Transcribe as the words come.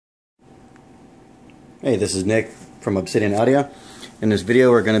Hey, this is Nick from Obsidian Audio. In this video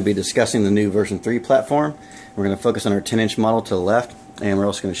we're going to be discussing the new version 3 platform. We're going to focus on our 10-inch model to the left, and we're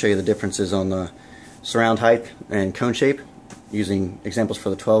also going to show you the differences on the surround height and cone shape using examples for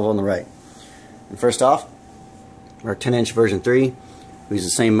the 12 on the right. And first off, our 10-inch version 3 we use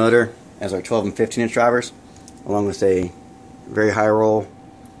the same motor as our 12 and 15-inch drivers, along with a very high roll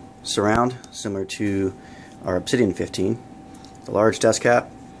surround similar to our Obsidian 15, the large dust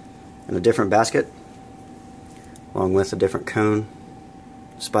cap and a different basket, along with a different cone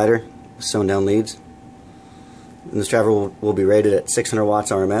spider with sewn down leads. And this driver will be rated at 600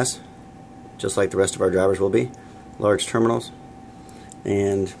 watts RMS, just like the rest of our drivers will be. Large terminals,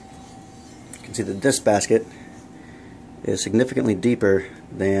 and you can see that this basket is significantly deeper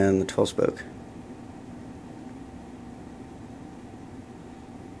than the 12 spoke.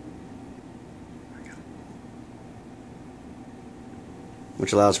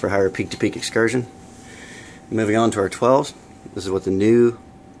 Which allows for higher peak-to-peak excursion. Moving on to our 12s, this is what the new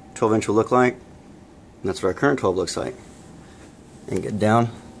 12-inch will look like, and that's what our current 12 looks like. And get down.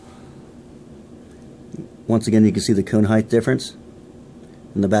 Once again, you can see the cone height difference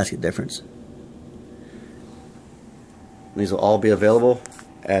and the basket difference. These will all be available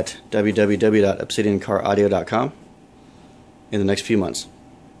at www.obsidiancaraudio.com in the next few months.